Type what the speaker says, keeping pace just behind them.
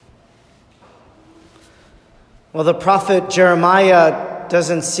Well, the prophet Jeremiah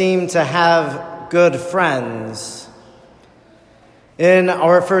doesn't seem to have good friends. In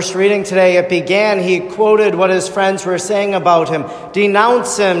our first reading today, he quoted what his friends were saying about him.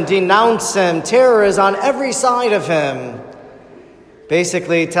 Denounce him, terror is on every side of him.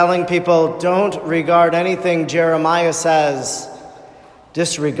 Basically telling people, don't regard anything Jeremiah says.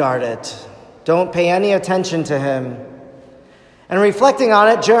 Disregard it. Don't pay any attention to him. And reflecting on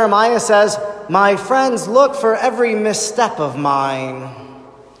it, Jeremiah says, my friends look for every misstep of mine.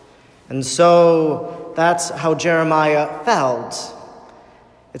 And so that's how Jeremiah felt.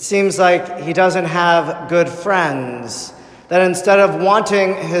 It seems like he doesn't have good friends. That instead of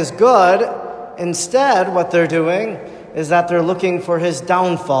wanting his good, instead what they're doing is that they're looking for his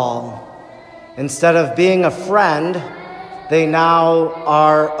downfall. Instead of being a friend, they now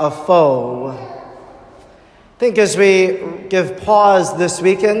are a foe. I think as we give pause this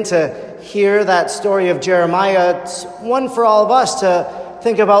weekend to hear that story of Jeremiah, it's one for all of us to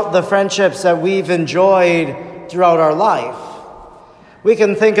think about the friendships that we've enjoyed throughout our life. We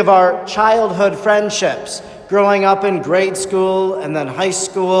can think of our childhood friendships, growing up in grade school and then high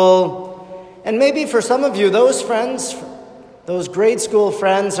school. And maybe for some of you, those friends, those grade school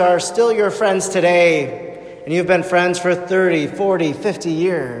friends are still your friends today, and you've been friends for 30, 40, 50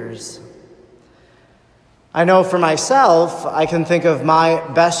 years. I know for myself, I can think of my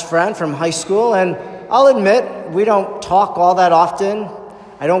best friend from high school, and I'll admit, we don't talk all that often.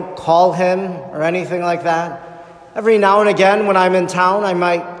 I don't call him or anything like that. Every now and again when I'm in town, I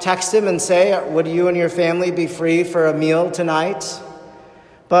might text him and say, would you and your family be free for a meal tonight?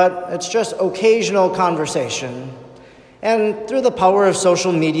 But it's just occasional conversation. And through the power of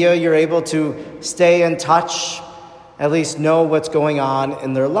social media, you're able to stay in touch, at least know what's going on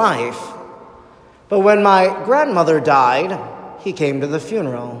in their life. But when my grandmother died, he came to the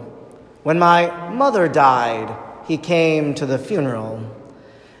funeral. When my mother died, he came to the funeral.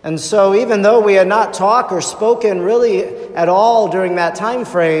 And so even though we had not talked or spoken really at all during that time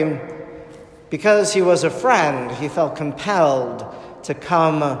frame, because he was a friend, he felt compelled to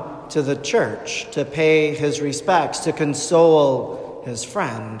come to the church, to pay his respects, to console his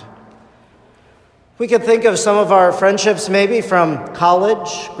friend. We could think of some of our friendships maybe from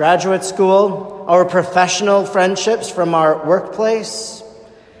college, graduate school, our professional friendships from our workplace,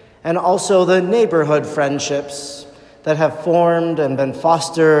 and also the neighborhood friendships that have formed and been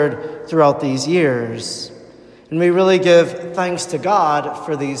fostered throughout these years. And we really give thanks to God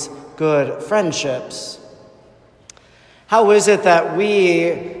for these good friendships. How is it that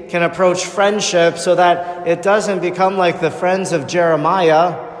we can approach friendship so that it doesn't become like the friends of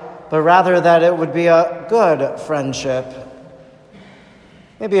Jeremiah, but rather that it would be a good friendship?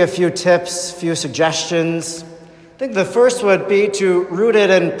 Maybe a few tips, few suggestions. I think the first would be to root it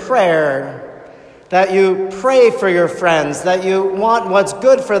in prayer. That you pray for your friends, that you want what's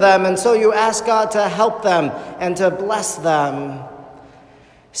good for them, and so you ask God to help them and to bless them.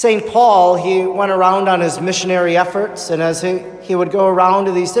 St. Paul, he went around on his missionary efforts, and as he would go around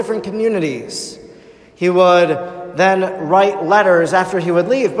to these different communities, he would then write letters after he would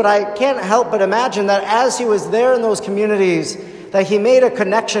leave. But I can't help but imagine that as he was there in those communities, that he made a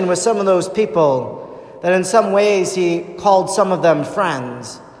connection with some of those people, that in some ways he called some of them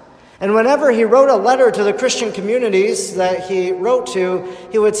friends. And whenever he wrote a letter to the Christian communities that he wrote to,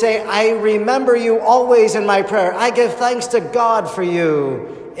 he would say, I remember you always in my prayer. I give thanks to God for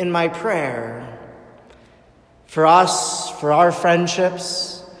you in my prayer. For us, for our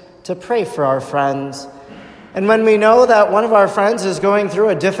friendships, to pray for our friends. And when we know that one of our friends is going through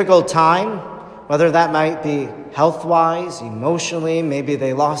a difficult time, whether that might be health-wise, emotionally, maybe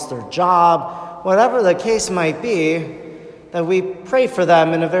they lost their job, whatever the case might be, that we pray for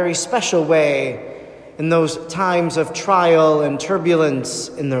them in a very special way in those times of trial and turbulence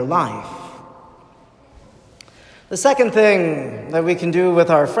in their life. The second thing that we can do with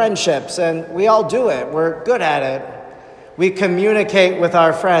our friendships, and we all do it, we're good at it, we communicate with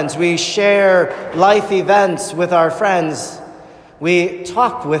our friends, we share life events with our friends, we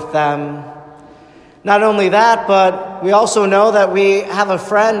talk with them. Not only that, but we also know that we have a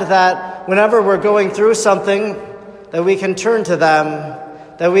friend that whenever we're going through something, that we can turn to them,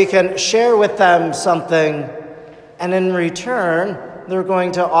 that we can share with them something, and in return, they're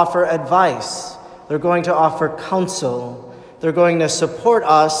going to offer advice. They're going to offer counsel. They're going to support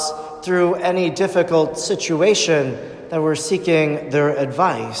us through any difficult situation that we're seeking their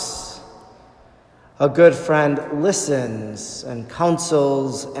advice. A good friend listens and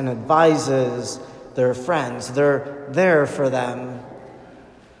counsels and advises their friends. They're there for them.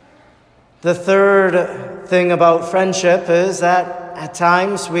 The third thing about friendship is that at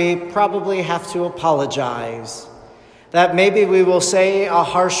times we probably have to apologize. That maybe we will say a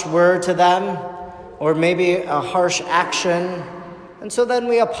harsh word to them, or maybe a harsh action, and so then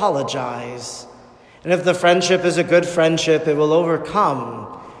we apologize. And if the friendship is a good friendship, it will overcome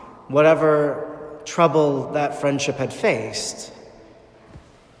whatever trouble that friendship had faced.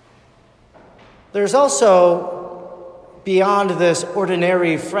 There's also, beyond this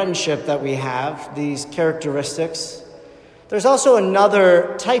ordinary friendship that we have, these characteristics, there's also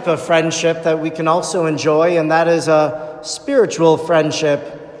another type of friendship that we can also enjoy, and that is a spiritual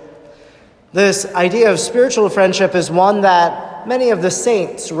friendship. This idea of spiritual friendship is one that many of the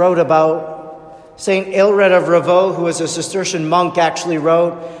saints wrote about. Saint Aelred of Ravoux, who was a Cistercian monk, actually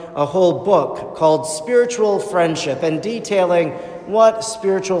wrote a whole book called Spiritual Friendship, and detailing what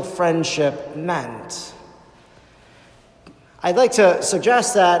spiritual friendship meant. I'd like to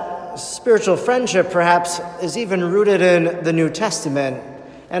suggest that spiritual friendship perhaps is even rooted in the New Testament,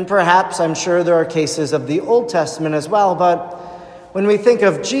 and perhaps, I'm sure there are cases of the Old Testament as well, but when we think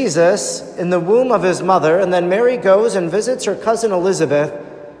of Jesus in the womb of his mother, and then Mary goes and visits her cousin Elizabeth,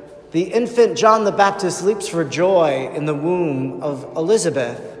 the infant John the Baptist leaps for joy in the womb of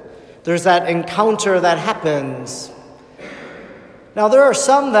Elizabeth. There's that encounter that happens. Now, there are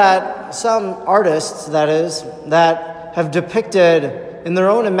some artists, that have depicted in their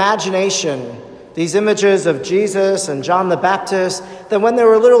own imagination these images of Jesus and John the Baptist, that when they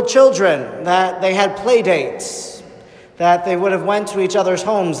were little children, that they had play dates, that they would have went to each other's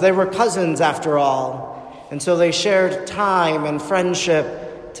homes. They were cousins after all. And so they shared time and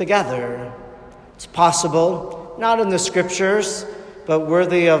friendship together. It's possible, not in the scriptures, but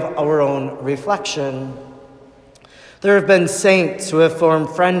worthy of our own reflection. There have been saints who have formed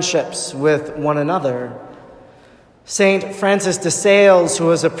friendships with one another. Saint Francis de Sales, who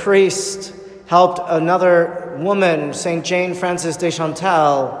was a priest, helped another woman, Saint Jane Frances de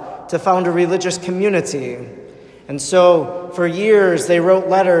Chantal, to found a religious community. And so, for years, they wrote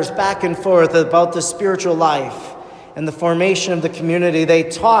letters back and forth about the spiritual life and the formation of the community. They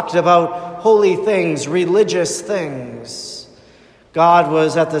talked about holy things, religious things. God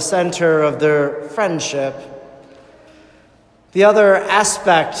was at the center of their friendship. The other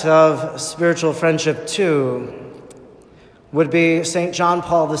aspect of spiritual friendship, too, would be St. John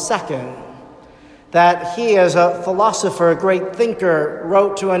Paul II, that he, as a philosopher, a great thinker,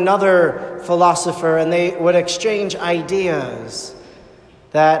 wrote to another philosopher, and they would exchange ideas,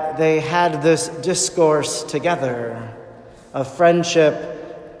 that they had this discourse together, a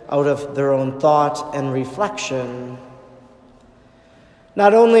friendship out of their own thought and reflection.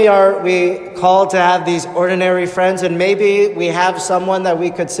 Not only are we called to have these ordinary friends, and maybe we have someone that we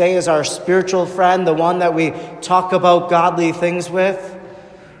could say is our spiritual friend, the one that we talk about godly things with,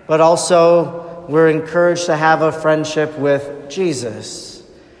 but also we're encouraged to have a friendship with Jesus,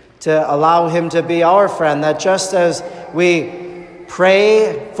 to allow him to be our friend, that just as we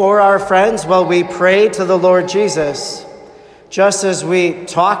pray for our friends, well, we pray to the Lord Jesus. Just as we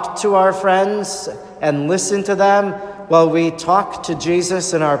talk to our friends and listen to them, well, we talk to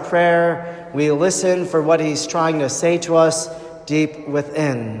Jesus in our prayer. We listen for what he's trying to say to us deep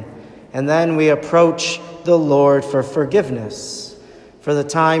within. And then we approach the Lord for forgiveness for the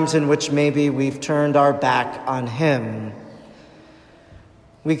times in which maybe we've turned our back on him.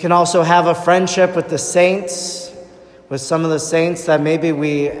 We can also have a friendship with the saints, with some of the saints that maybe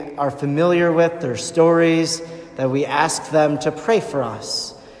we are familiar with, their stories, that we ask them to pray for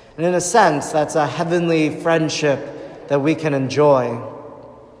us. And in a sense, that's a heavenly friendship that we can enjoy.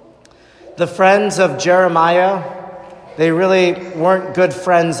 The friends of Jeremiah, they really weren't good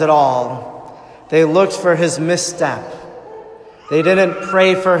friends at all. They looked for his misstep. They didn't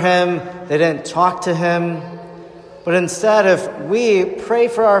pray for him. They didn't talk to him. But instead, if we pray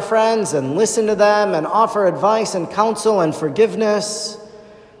for our friends and listen to them and offer advice and counsel and forgiveness,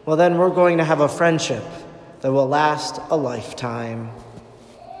 well, then we're going to have a friendship that will last a lifetime.